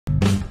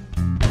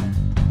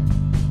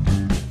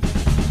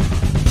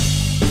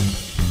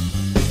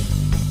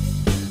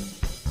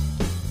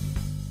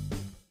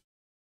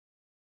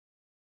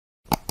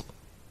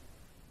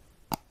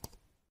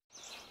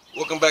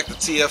Welcome back to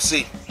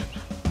T.F.C.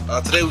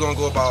 Today we're going to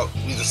go about,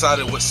 we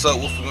decided what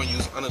subwoofer we're going to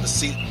use under the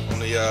seat on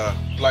the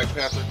Black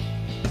Panther.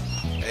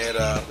 And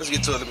let's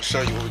get to it. Let me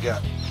show you what we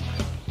got.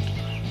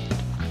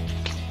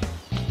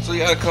 So you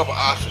got a couple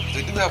options.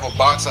 They do have a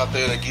box out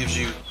there that gives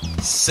you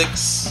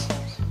six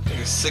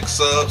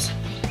subs.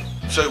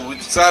 So we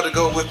decided to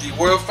go with the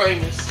world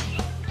famous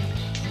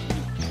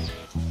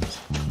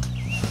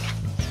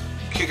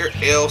Kicker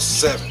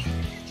L7.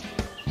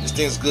 This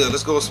thing's good.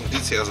 Let's go with some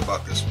details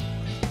about this one.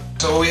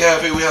 So what we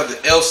have here, we have the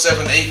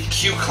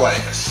L78's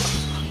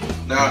class.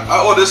 Now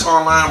I ordered this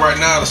online right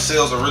now. The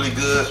sales are really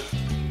good.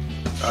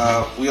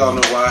 We all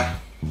know why.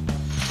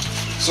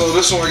 So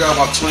this one we got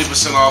about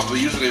 20% off,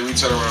 but usually they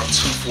retail around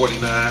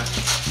 $249.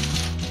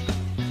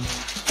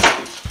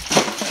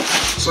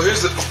 So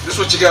this is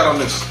what you got on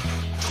this.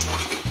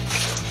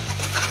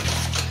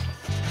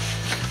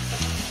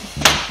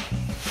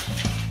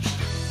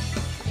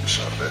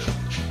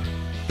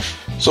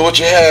 So what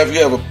you have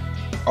a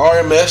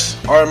RMS.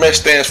 RMS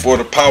stands for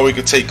the power you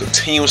can take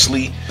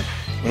continuously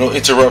with no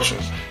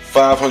interruptions.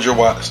 500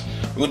 watts.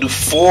 We're gonna do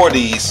 4 of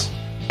these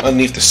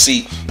underneath the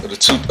seat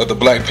of the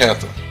Black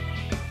Panther.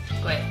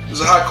 Go ahead. This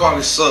is a high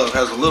quality sub.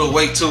 Has a little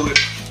weight to it.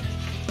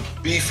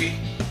 Beefy.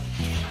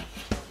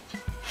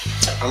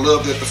 I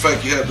love that the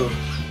fact you have the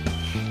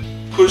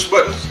push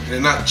buttons.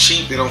 They're not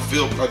cheap. They don't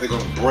feel like they're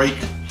gonna break.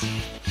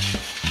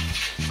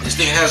 This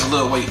thing has a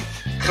little weight.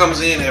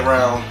 Comes in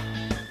around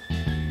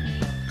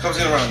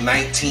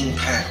 19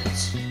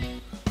 pounds.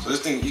 So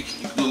this thing, you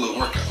can do a little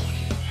workout with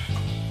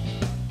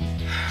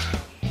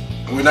it.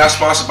 And we're not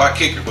sponsored by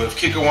Kicker, but if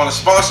Kicker want to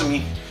sponsor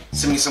me,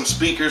 send me some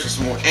speakers or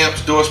some more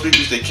amps, door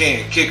speakers, they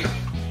can. Kicker.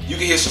 You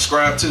can hit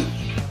subscribe too.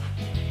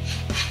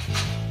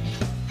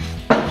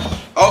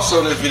 Also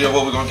in this video,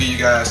 what we're going to give you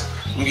guys,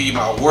 I'm going to give you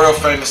my world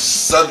famous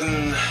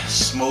Southern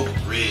Smoked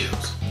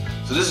Ribs.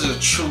 So this is a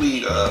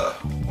truly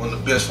one of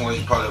the best ones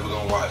you probably ever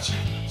going to watch.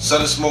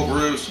 Southern Smoked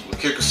Ribs with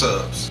Kicker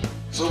subs.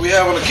 So we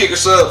have on the Kicker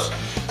subs,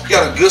 we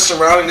got a good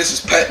surrounding. This is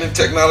patented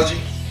technology.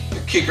 The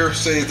Kicker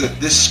says that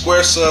this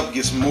square sub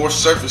gets more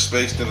surface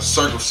space than a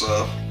circle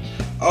sub.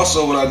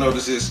 Also, what I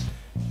noticed is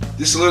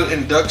this little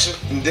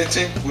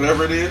indenting,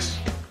 whatever it is,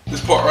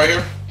 this part right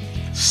here,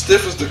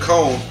 stiffens the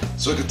cone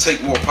so it can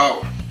take more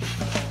power.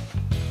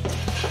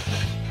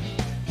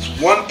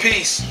 It's one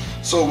piece,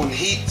 so when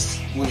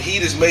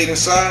heat is made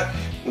inside,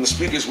 when the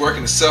speaker is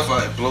working itself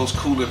out, it blows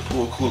cooler and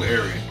pulls cooler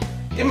air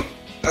in.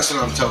 That's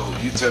what I'm told.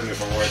 You tell me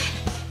if I'm right.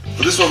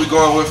 But this is what we're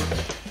going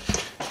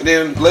with. And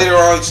then later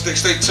on,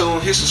 stay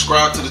tuned. Hit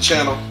subscribe to the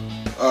channel.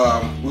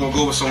 We're going to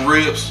go with some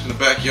ribs in the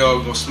backyard.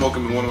 We're going to smoke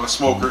them in one of my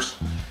smokers.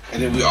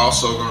 And then we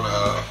also going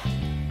to,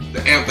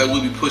 the amp that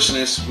we'll be pushing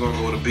this, we're going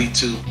to go with a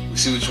B2. We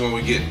see which one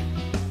we're getting.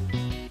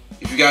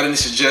 If you got any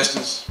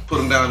suggestions, put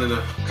them down in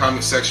the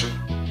comment section.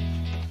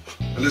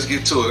 And let's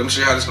get to it. Let me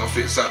show you how this is going to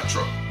fit inside the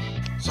truck.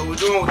 So what we're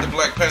doing with the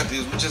Black Panther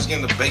is we're just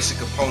getting the basic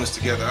components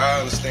together. I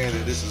understand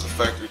that this is a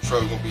factory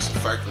truck. We're going to be some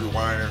factory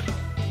wiring.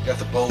 Got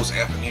the Bose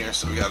amp in here,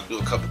 so we got to do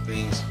a couple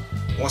things.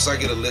 Once I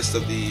get a list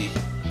of the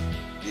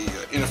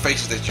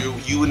interfaces that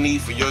you would need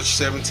for your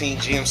 17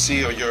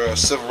 GMC or your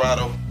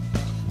Silverado,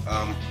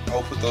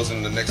 I'll put those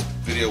in the next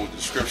video with the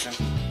description.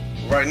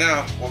 But right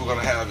now, what we're going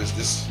to have is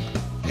this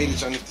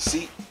 8-inch underneath the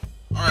seat.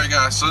 Alright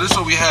guys, so this is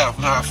what we have.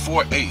 We have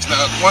 4 8s.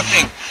 Now one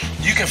thing,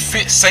 you can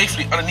fit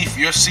safely underneath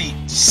your seat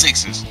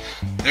 6s.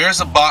 There's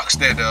a box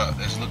that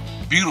look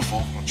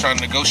beautiful. I'm trying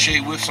to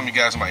negotiate with. Some of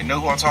you guys might know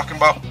who I'm talking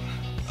about.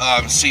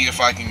 See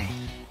if I can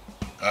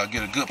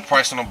get a good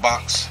price on a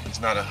box. It's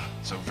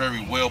a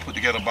very well put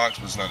together box,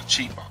 but it's not a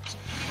cheap box.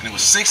 And it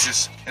was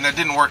 6s, and that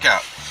didn't work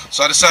out.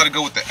 So I decided to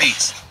go with the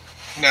 8s.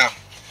 Now,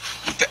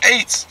 with the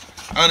 8s,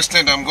 I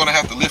understand that I'm going to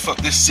have to lift up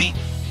this seat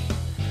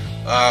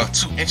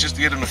 2 inches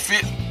to get them to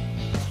fit.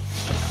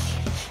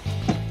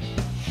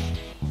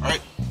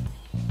 Alright.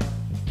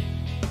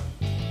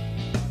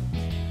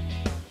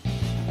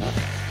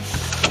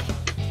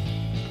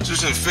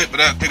 Just didn't fit, but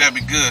I think that'd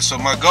be good. So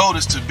my goal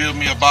is to build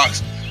me a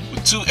box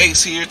with 2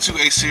 8s here, 2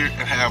 8s here,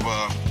 and have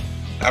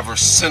a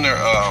center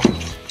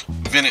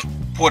vented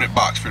ported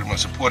box, pretty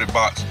much a ported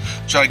box.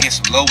 Try to get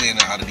some low end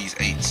out of these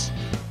 8s.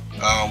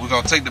 We're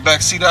gonna take the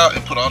back seat out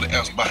and put all the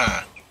amps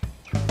behind.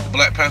 The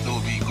Black Panther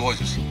will be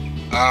gorgeous.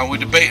 We're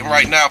debating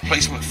right now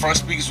placement front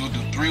speakers. We'll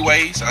do 3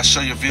 ways. I'll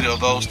show you a video of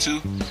those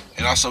too.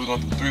 And also we're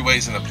gonna do 3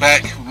 ways in the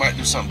back. We might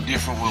do something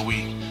different where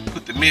we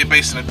put the mid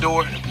bass in the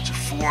door and put your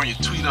 4 and your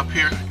tweet up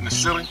here in the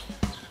ceiling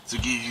to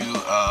give you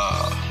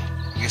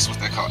I guess what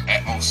they call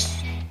Atmos.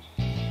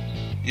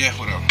 Yeah,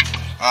 whatever.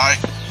 Alright.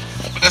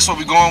 But that's what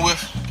we're going with.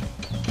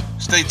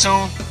 Stay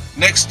tuned.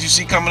 Next you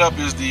see coming up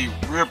is the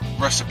rib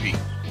recipe.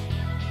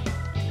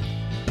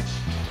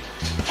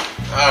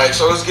 Alright,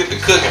 so let's get to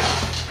cooking.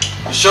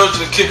 We showed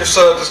you the Kicker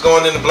sub that's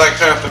going in the Black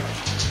Panther.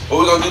 What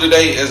we're gonna do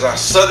today is our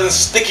Southern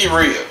sticky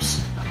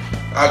ribs.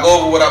 I'll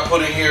go over what I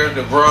put in here,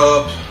 the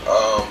rub,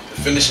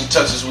 the finishing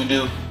touches we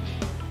do.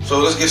 So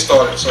let's get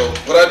started. So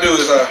what I do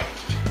is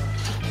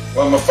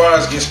while my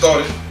fires get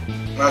started,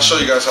 and I'll show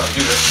you guys how to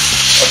do that.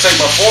 I'll take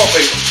my foil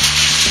paper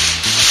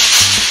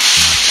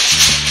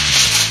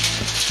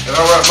And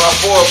I wrap my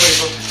foil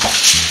paper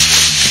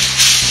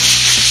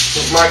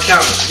with my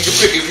counter. You can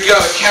pick, if you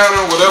got a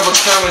counter, whatever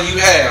counter you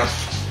have,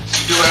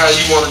 you do it how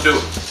you want to do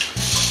it.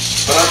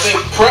 But I think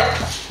prep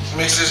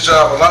makes this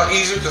job a lot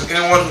easier because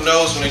anyone who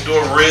knows when they're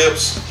doing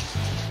ribs,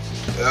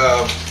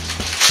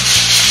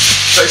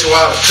 takes a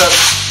while to cut,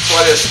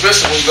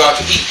 especially when you go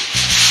out to eat.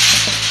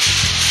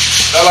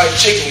 I like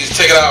chicken, you just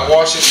take it out,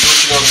 wash it, and do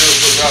what you're gonna do.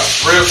 Put it out.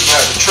 Ribs, you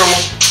have to trim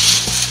them.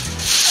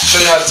 Show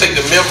you how to take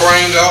the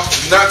membrane off.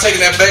 If you're not taking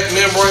that back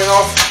membrane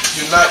off,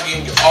 you're not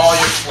getting all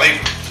your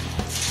flavor.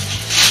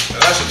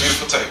 And that's a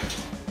beautiful table.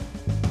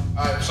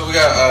 Alright, so we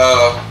got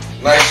a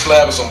nice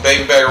slab of some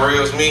baby back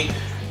ribs meat.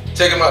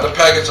 Take them out the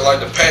package, I like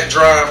to pat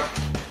dry.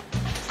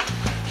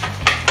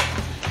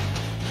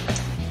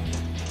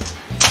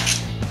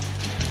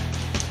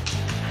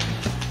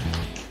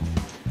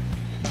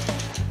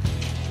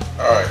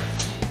 Alright.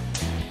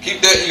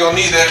 Keep that, you're gonna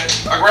need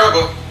that. I grab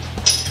a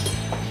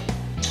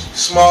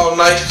small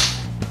knife.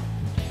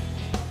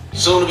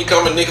 Soon to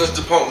becoming Nicholas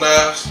DuPont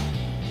knives.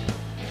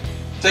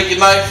 Take your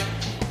knife,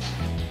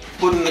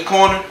 put it in the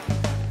corner,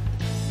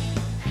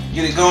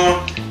 get it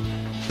going.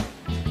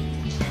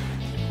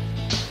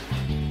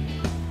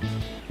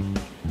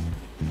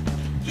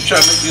 Just try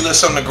to make you a little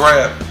something to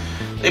grab.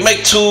 They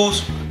make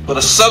tools, but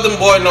a southern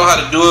boy know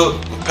how to do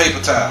it with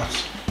paper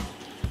towels.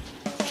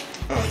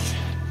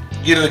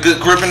 Getting a good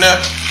grip in there,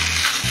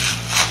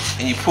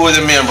 and you pull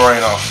the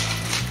membrane off.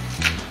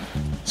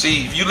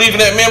 See, if you leaving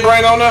that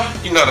membrane on there,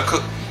 you know how to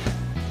cook.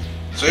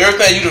 So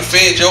everything you done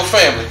fed your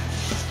family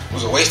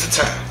was a waste of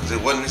time because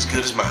it wasn't as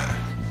good as mine.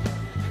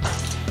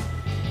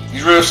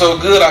 These ribs so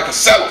good I can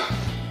sell them.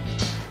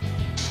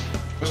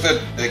 What's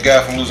that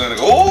guy from Louisiana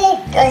go,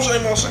 oh, bon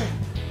say,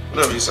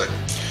 whatever you say.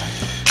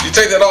 You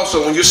take that off,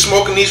 so when you're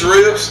smoking these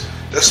ribs,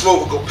 that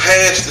smoke will go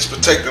past this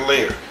protective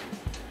layer.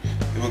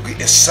 It will get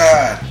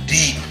inside,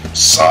 deep,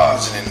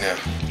 massaging in there.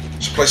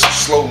 Just play some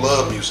slow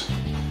love music.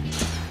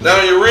 Now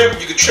on your rib,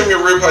 you can trim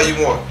your rib how you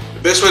want.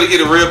 The best way to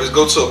get a rib is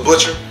go to a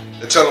butcher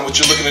and tell him what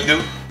you're looking to do,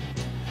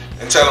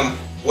 and tell him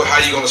how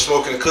you're gonna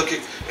smoke it and cook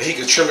it, and he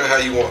can trim it how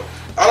you want.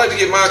 I like to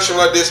get mine trimmed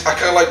like this. I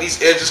kind of like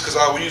these edges because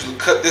I will usually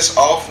cut this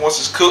off once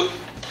it's cooked,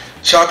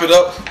 chop it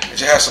up, and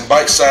you have some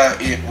bite-sized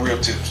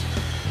rib tips.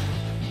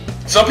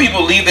 Some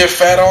people leave their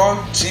fat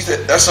on. See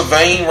that? That's a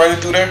vein running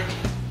through there.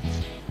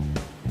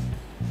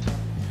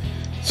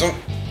 So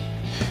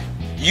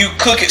you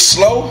cook it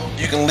slow,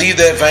 you can leave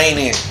that vein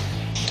in.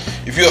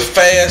 If you're a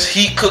fast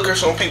heat cooker,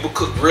 some people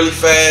cook really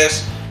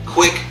fast,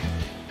 quick,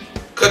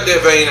 cut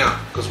that vein out.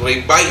 Because when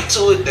they bite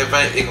into it, that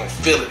vein, they're going to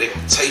feel it, they're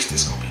going to taste it,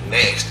 it's going to be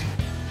nasty.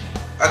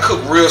 I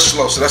cook real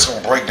slow, so that's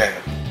going to break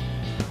down.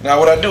 Now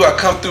what I do, I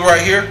come through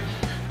right here,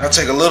 and I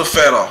take a little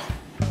fat off.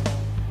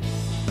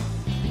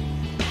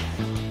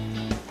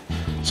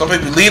 Some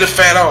people leave the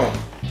fat on.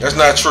 That's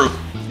not true.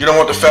 You don't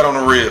want the fat on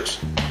the ribs.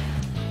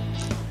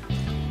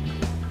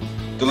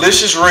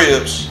 Delicious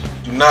ribs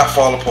do not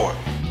fall apart.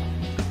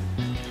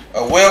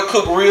 A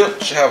well-cooked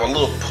rib should have a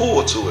little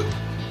pull to it.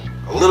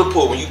 A little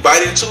pull. When you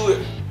bite into it,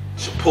 it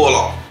should pull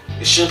off.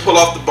 It shouldn't pull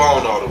off the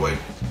bone all the way.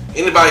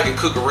 Anybody can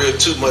cook a rib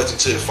too much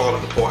until it's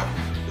falling apart.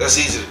 That's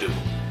easy to do.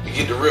 You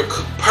get the rib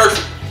cooked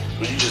perfect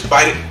when you just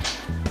bite it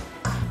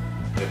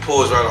and it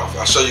pulls right off.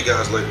 I'll show you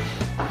guys later.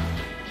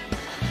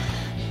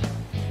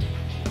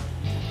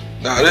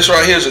 Now this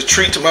right here is a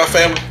treat to my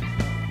family.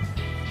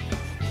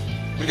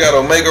 We got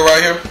Omega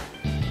right here.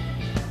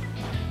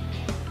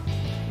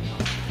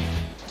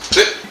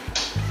 Sit.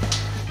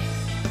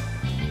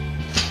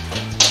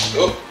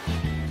 Oh,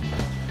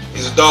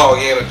 he's a dog.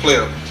 He ain't a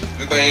player.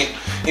 Good thing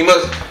he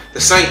must.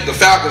 The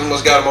Falcons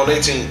must got him on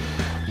their team.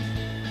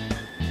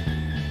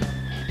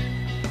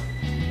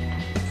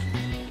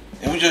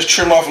 And we just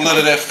trim off a little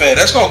of that fat.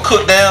 That's gonna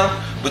cook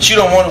down, but you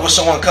don't want it when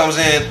someone comes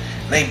in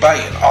and they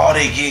bite and all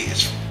they get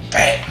is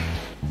fat.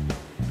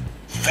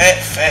 Fat,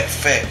 fat,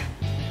 fat.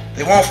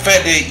 They want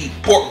fat, they eat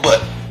pork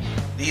butt.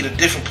 They eat a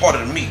different part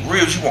of the meat.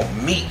 Ribs, you want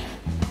meat.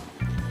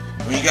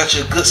 When you got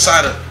your good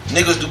side of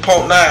Nicholas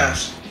DuPont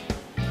knives,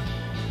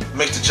 it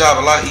makes the job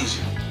a lot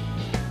easier.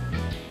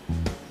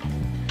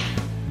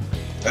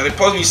 Now they're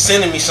supposed to be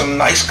sending me some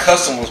nice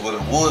custom ones with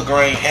a wood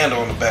grain handle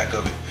on the back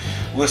of it.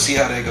 We'll see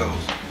how that goes.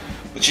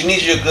 But you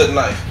need your good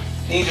knife.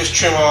 You just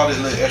trim all these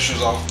little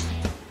extras off.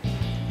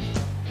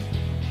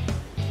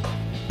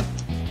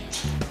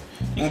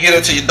 You can get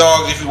it to your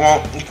dogs if you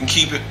want. You can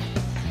keep it.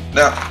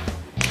 Now,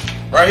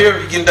 right here,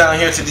 you're getting down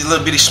here to these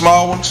little bitty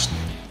small ones.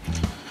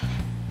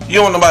 You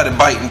don't want nobody to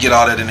bite and get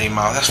all that in their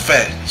mouth. That's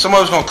fat. Some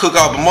of it's gonna cook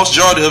off, but most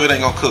majority of it ain't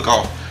gonna cook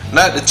off.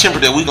 Not the temper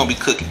that we're gonna be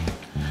cooking.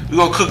 We're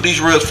gonna cook these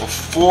ribs for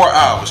 4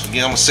 hours.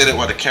 Again, I'm gonna say that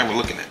while the camera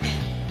looking at me.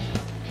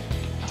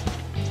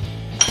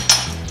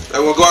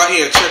 Now we'll go out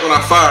here and check on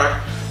our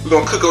fire. We're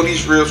gonna cook on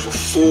these ribs for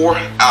 4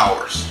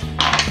 hours.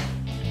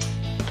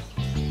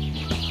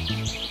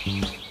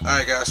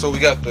 Alright guys, so we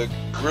got the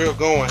grill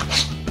going.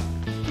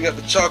 We got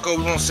the Choco.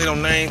 We won't say no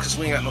name because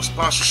we ain't got no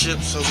sponsorship,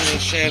 so we ain't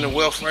sharing the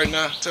wealth right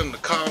now. Tell them to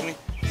call me,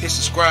 hit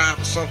subscribe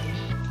or something.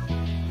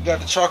 We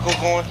got the Choco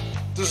going.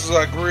 This is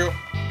our grill.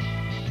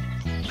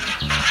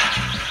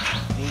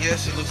 And yeah,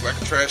 yes, it looks like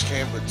a trash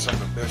can, but some of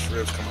the best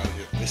ribs come out of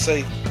here. They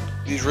say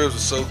these ribs are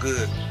so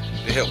good,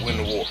 they help win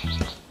the war.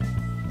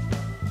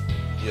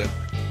 Yeah,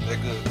 they're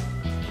good.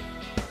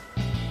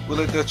 We'll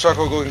let the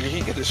charcoal go and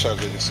get this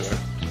chocolate inside.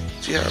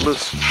 See how it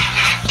looks?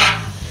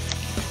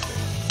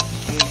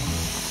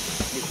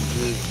 Looking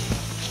good.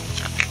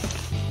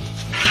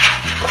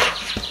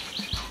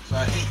 So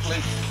our heat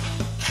plate.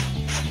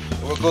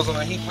 And what goes on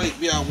our heat plate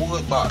be our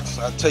wood box.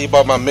 I'll tell you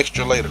about my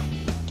mixture later.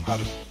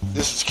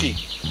 This is key.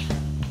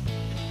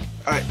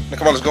 Alright, now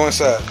come on, let's go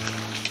inside.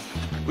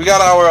 We got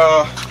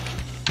our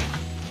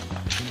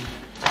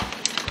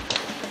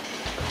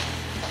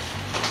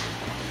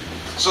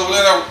so we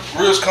let our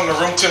ribs come to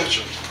room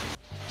temperature.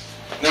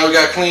 Now we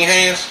got clean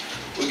hands.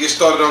 We'll get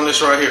started on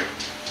this right here.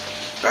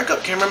 Back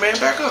up, cameraman,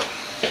 back up.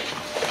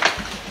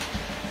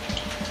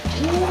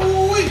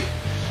 Ooh-wee.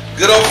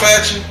 Good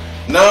old-fashioned,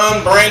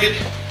 non-branded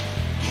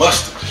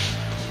mustard.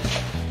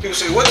 People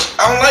say,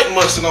 I don't like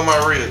mustard on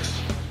my ribs.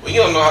 Well,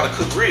 you don't know how to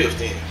cook ribs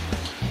then.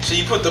 So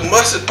you put the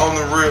mustard on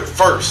the rib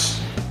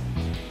first.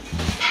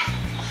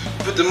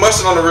 Put the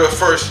mustard on the rib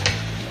first.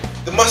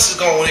 The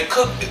mustard's going, when it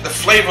cooks, the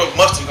flavor of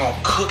mustard is going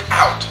to cook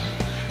out.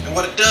 And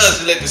what it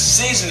does is let the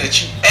seasoning that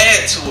you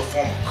add to it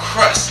form a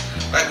crust.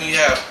 Like when you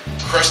have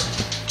crushed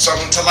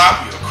something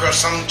tilapia, or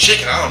crushed something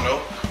chicken, I don't know.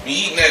 When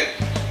you're eating that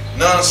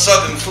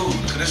non-southern food,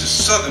 because this is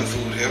southern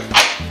food here,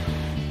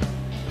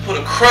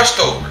 put a crust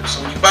over it.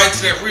 So when you bite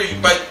to that rib,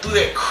 you bite through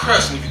that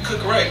crust. And if you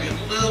cook it right, get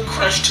a little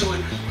crunch to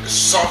it, the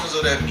softness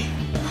of that meat.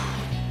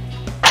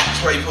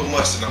 That's why you put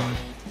mustard on it.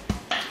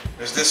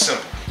 It's this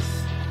simple.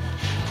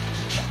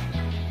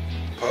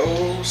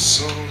 Pour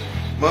some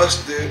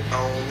mustard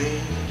on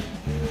me.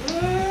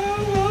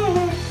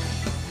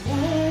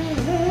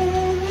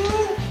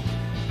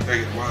 I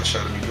get a wild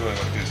shot of me doing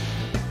like this.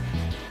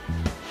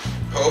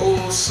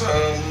 Pour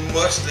some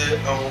mustard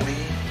on me.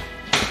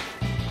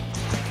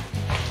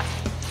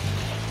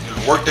 You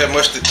work that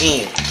mustard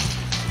in.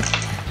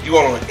 You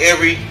want on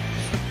every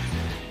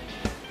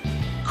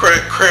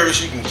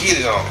crevice you can get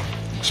it on.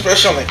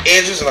 Especially on the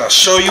edges, and I'll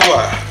show you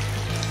why.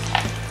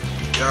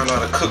 Y'all know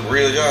how to cook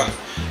ribs, y'all.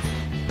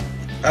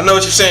 I know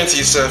what you're saying to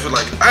yourself. You're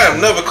like, I have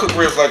never cooked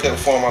ribs like that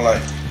before in my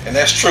life. And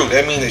that's true.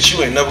 That means that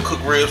you ain't never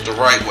cooked ribs the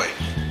right way.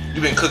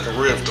 You've been cooking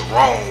ribs the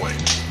wrong way.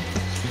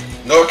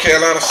 North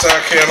Carolina,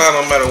 South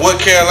Carolina, no matter what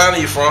Carolina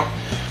you're from,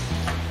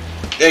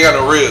 they ain't got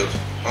no ribs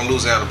on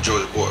Louisiana,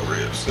 Georgia board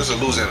ribs. This is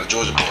a Louisiana,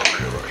 Georgia board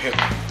rib right here.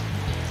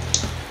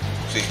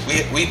 See,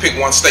 we pick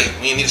one state.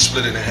 We need to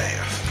split it in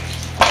half.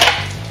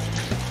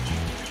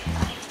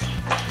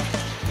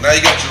 Now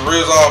you got your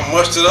ribs all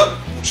musted up.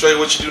 I'll show you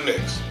what you do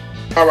next.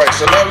 Alright,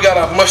 so now we got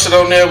our mustard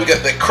on there. We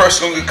got that crust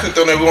gonna get cooked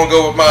on there. We're gonna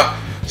go with my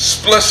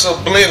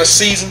spliced blend of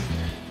season.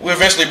 We'll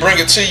eventually bring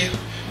it to you.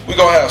 We're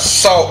gonna have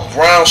salt,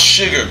 brown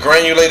sugar,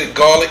 granulated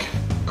garlic,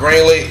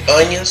 granulated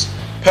onions,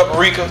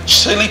 paprika,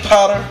 chili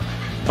powder,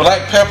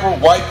 black pepper,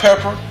 white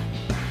pepper,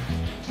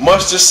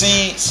 mustard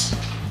seeds,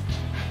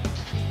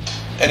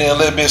 and then a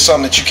little bit of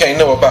something that you can't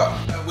know about.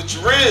 Now with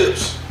your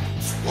ribs,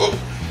 whoop,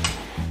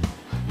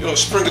 you're gonna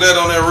sprinkle that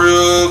on there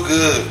real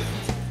good.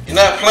 You're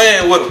not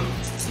playing with them.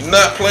 You're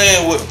not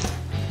playing with them.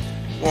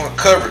 You want to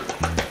cover it.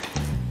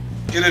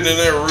 Get it in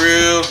there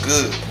real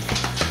good.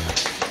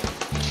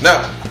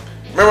 Now,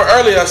 remember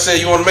earlier I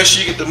said you want to make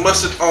sure you get the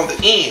mustard on the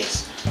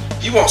ends.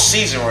 You want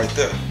season right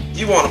there.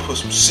 You want to put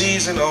some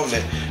season on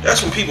that.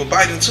 That's when people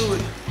bite into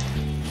it.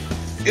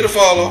 It'll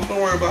fall off. Don't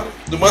worry about it.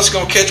 The mustard's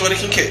going to catch what it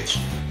can catch.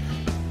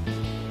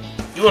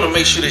 You want to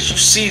make sure that you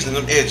season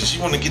them edges.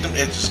 You want to get them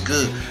edges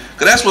good.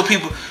 Because that's what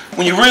people,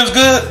 when your ribs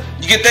good,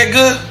 you get that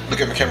good. Look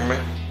at me,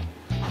 cameraman.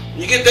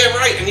 You get that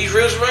right and these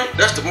ribs right,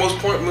 that's the most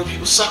important when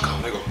people suck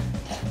on. They go,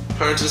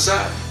 turn to the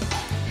side.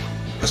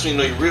 That's when you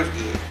know your ribs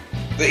good.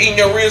 They're eating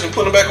your ribs and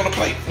putting them back on the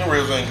plate. Your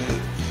ribs ain't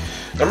good.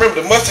 Now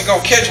remember, the mustard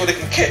gonna catch what it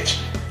can catch.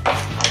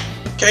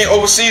 Can't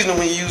over season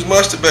when you use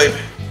mustard, baby.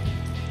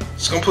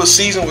 It's gonna put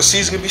season where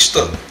season can be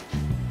stuck. You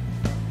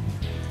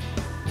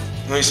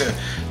know what I'm saying?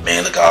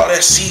 Man, look at all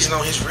that season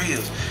on his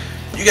ribs.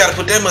 You gotta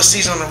put that much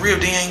season on the rib,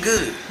 they ain't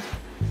good.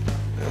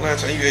 And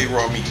last time you ate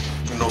raw meat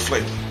with no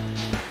flavor.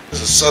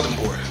 This is a southern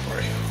boy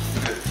right here.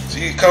 Look at that.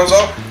 See, it comes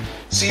off,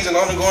 season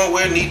only going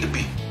where it need to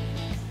be.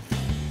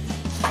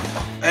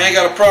 I ain't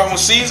got a problem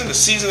with season, the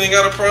season ain't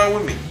got a problem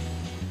with me.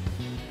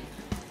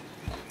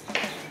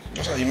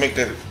 That's how you make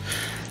that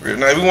rib.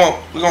 Now we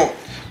gonna,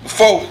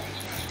 before,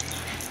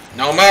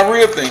 now my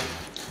rib thing,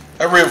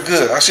 that rib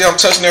good. I see I'm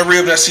touching that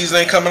rib, that season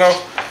ain't coming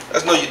off.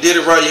 That's know you did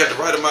it right, you had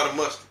the right amount of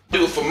mustard.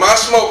 Do it for my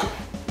smoker.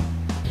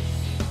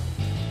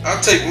 I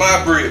take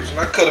my ribs and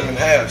I cut them in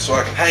half so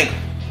I can hang them.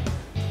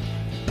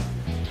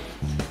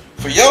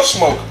 For your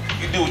smoker,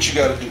 you do what you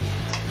gotta do.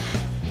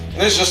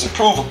 And this just to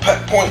prove a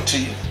point to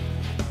you.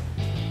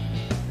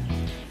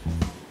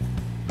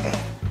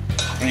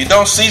 When you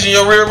don't season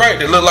your rib right,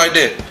 they look like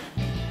that.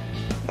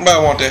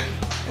 Nobody want that.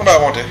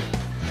 Nobody want that.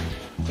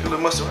 Take a little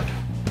mustard right there.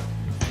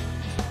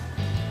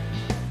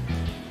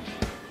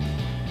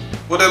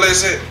 What that lady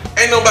said?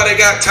 Ain't nobody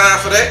got time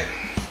for that.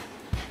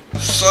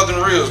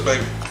 Southern ribs,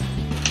 baby.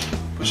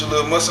 Put your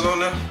little mustard on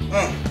there.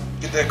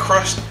 get that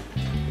crust,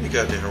 you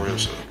got that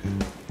ribs so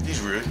good.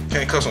 These real.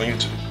 Can't cuss on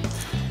YouTube.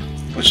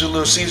 Put your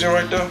little season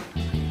right there.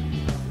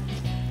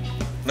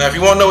 Now, if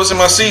you want to know what's in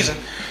my season,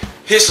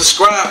 hit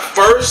subscribe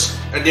first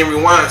and then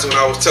rewind to what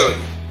I was telling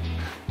you.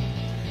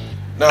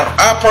 Now,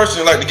 I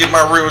personally like to get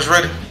my ribs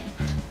ready,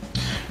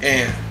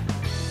 and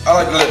I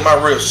like to let my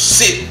ribs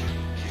sit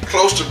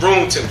close to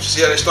room temperature.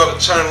 See how they start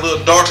to turn a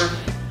little darker?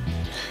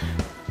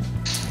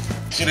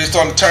 See they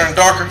starting to turn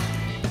darker?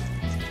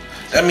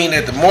 That means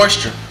that the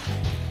moisture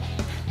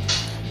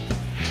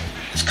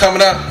is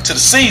coming out to the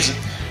season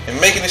and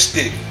making it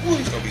stick. Ooh,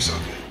 it's gonna be so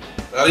good.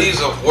 Now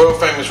these are world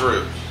famous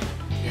ribs.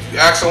 If you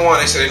ask someone,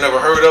 they say they never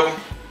heard of them.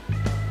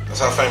 That's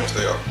how famous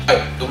they are.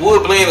 The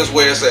wood blend is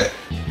where it's at.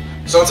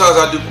 Sometimes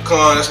I do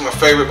pecan, that's my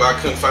favorite, but I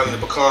couldn't find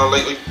any pecan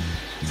lately.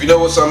 If you know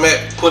what I'm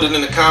at, put it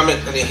in the comment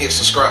and then hit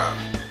subscribe.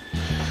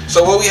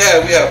 So what we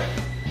have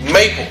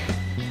maple,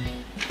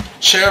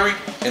 cherry,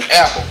 and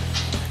apple.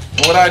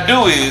 And what I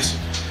do is,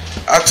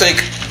 I take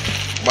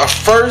my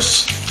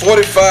first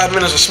 45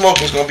 minutes of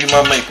smoking is gonna be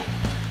my maple.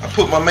 I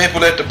put my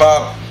maple at the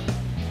bottom.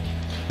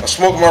 I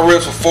smoke my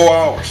ribs for 4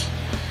 hours.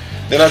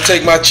 Then I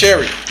take my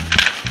cherry,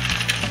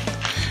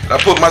 and I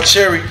put my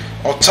cherry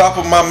on top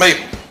of my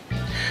maple.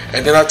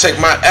 And then I take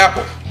my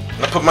apple,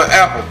 and I put my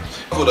apple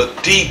with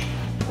a deep,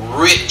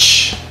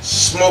 rich,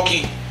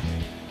 smoky,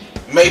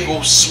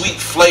 maple, sweet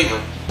flavor.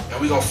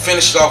 And we're gonna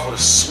finish it off with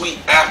a sweet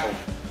apple.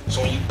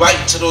 So when you bite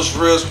into those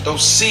ribs with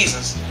those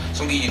seasons, it's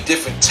gonna give you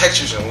different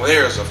textures and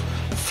layers of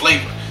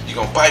flavor. You're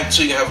gonna bite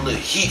into, you're gonna have a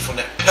little heat from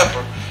that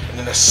pepper, and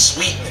then that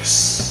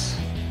sweetness.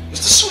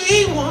 It's the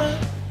sweet one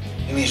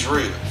in these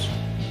ribs.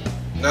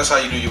 And that's how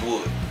you do your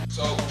wood.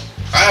 So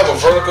I have a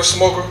vertical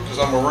smoker because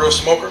I'm a real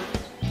smoker.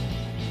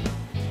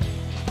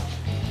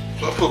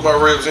 So I put my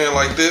ribs in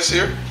like this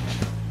here.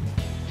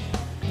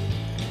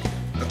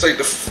 I take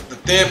the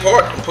thin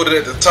part and put it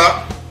at the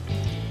top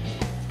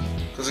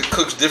because it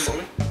cooks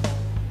differently.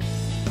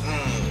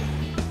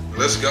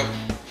 Let's go.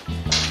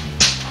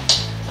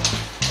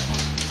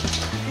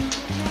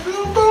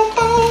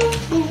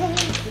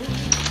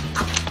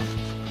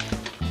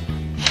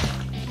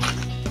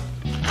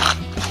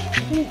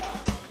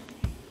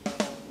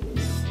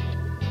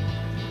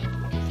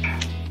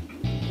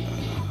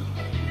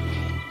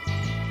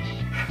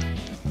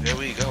 There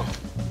we go.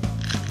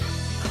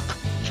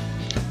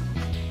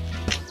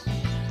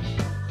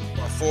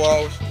 About 4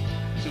 hours.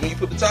 See, when you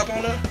put the top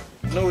on there,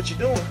 you know what you're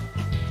doing.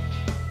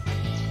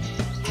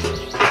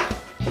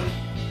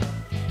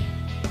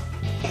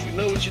 You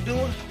know what you're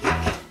doing.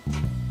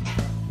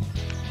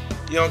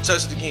 You don't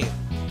touch it again.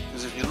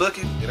 Because if you're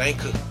looking, it ain't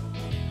cooked.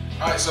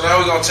 Alright, so now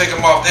we're going to take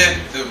them off.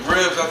 The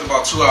ribs, after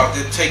about 2 hours,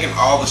 they're taking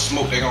all the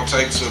smoke they're going to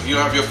take. So if you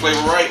don't have your flavor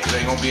right, it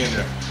ain't going to be in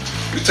there.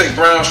 You take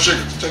brown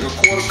sugar. Take a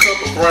 1/4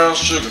 cup of brown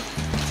sugar.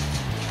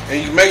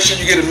 And you make sure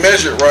you get it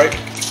measured right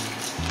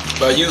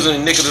by using the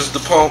Nicholas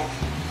DuPont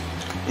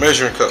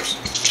measuring cups.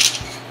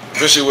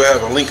 Eventually we'll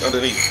have a link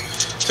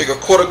underneath. Take a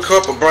 1/4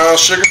 cup of brown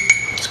sugar.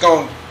 It's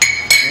going to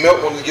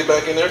melt when you get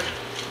back in there.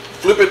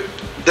 Flip it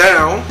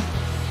down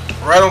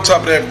right on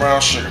top of that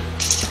brown sugar.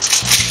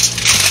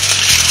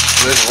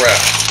 Let's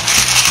wrap.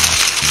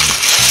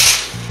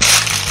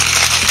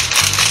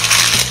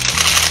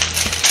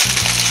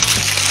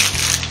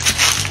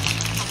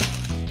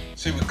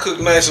 See, we cook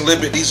nice and a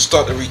little bit. These will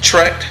start to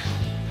retract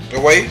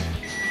away.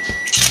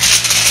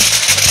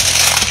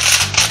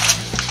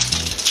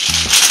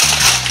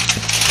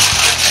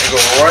 And go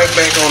right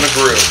back on the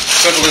grill.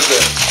 Simple as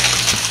that.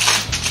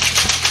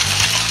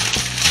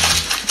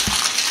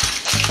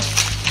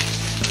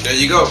 There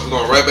you go. We're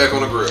going right back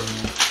on the grill.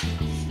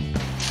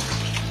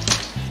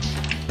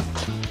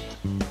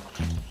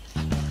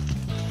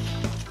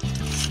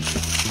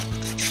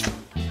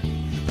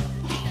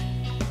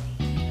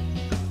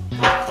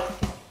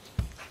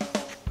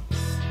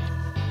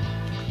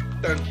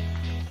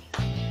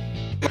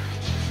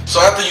 So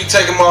after you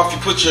take them off, you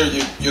put your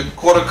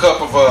 1/4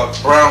 cup of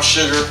brown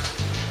sugar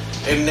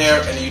in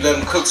there, and you let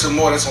them cook some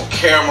more. That's going to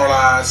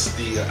caramelize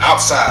the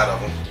outside of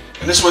them.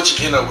 And this is what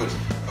you end up with.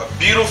 A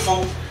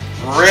beautiful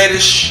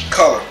reddish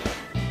color.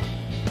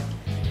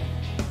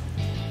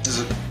 This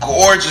is a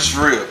gorgeous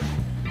rib.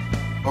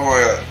 Oh my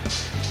God.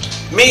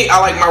 Me, I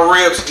like my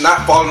ribs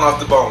not falling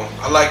off the bone.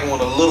 I like them with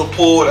a little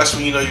pull. That's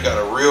when you know you got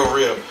a real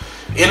rib.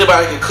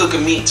 Anybody can cook a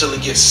meat until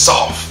it gets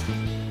soft.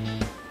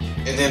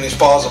 And then it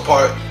falls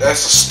apart.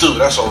 That's a stew.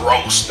 That's a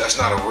roast. That's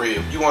not a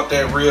rib. You want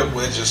that rib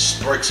where it just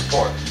breaks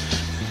apart.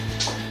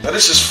 Now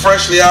this is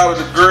freshly out of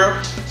the grill.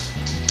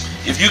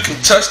 If you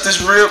can touch this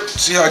rib,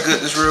 see how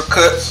good this rib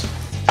cuts?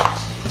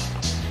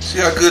 See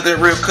how good that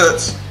rib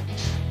cuts?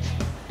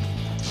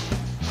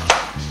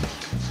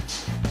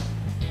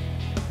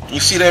 You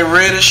see that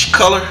reddish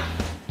color?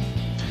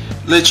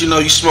 Let you know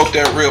you smoked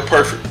that rib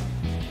perfect.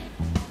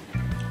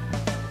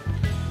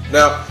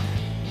 Now,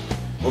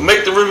 what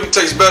make the rib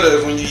taste better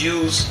is when you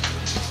use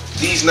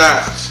these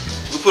knives.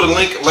 We'll put a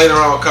link later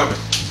on coming.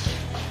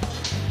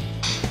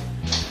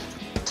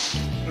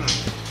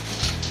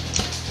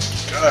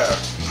 God.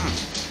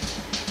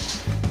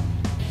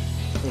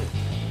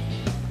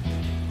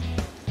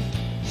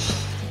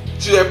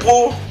 See that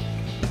pull?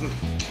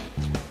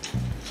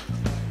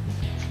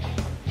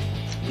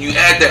 You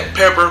add that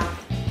pepper,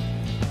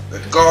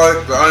 that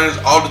garlic, the onions,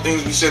 all the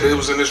things we said that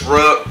was in this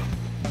rub.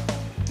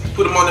 You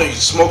put them on there, you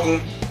smoke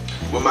them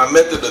with my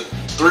method of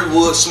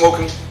 3-wood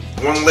smoking,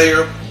 1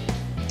 layer,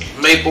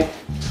 maple,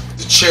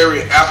 the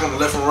cherry and apple on the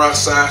left and right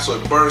side, so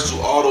it burns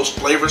through all those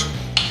flavors.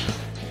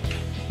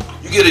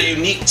 You get a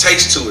unique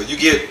taste to it. You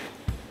get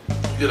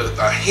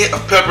a hint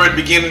of pepper at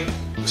the beginning,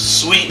 the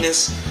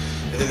sweetness,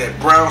 and then that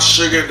brown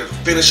sugar to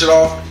finish it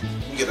off.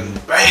 You get a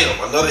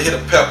bam, another hit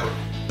of pepper,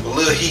 a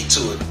little heat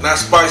to it. Not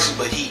spicy,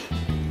 but heat.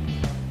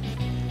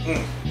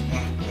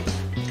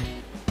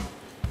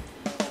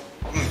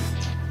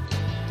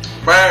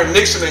 Byron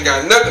Nixon ain't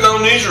got nothing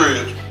on these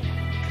ribs.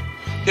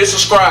 Hit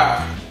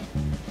subscribe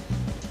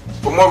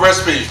for more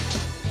recipes.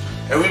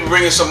 And we be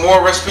bringing some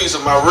more recipes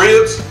of my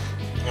ribs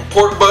and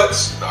pork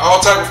butts, all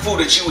type of food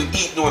that you would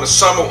eat during the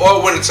summer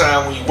or winter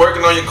time when you're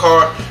working on your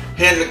car,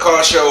 heading to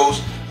car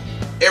shows,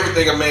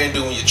 everything a man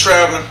do when you're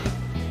traveling.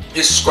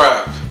 Hit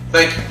subscribe.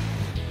 Thank you.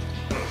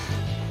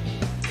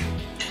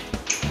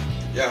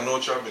 Y'all know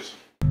what y'all missing.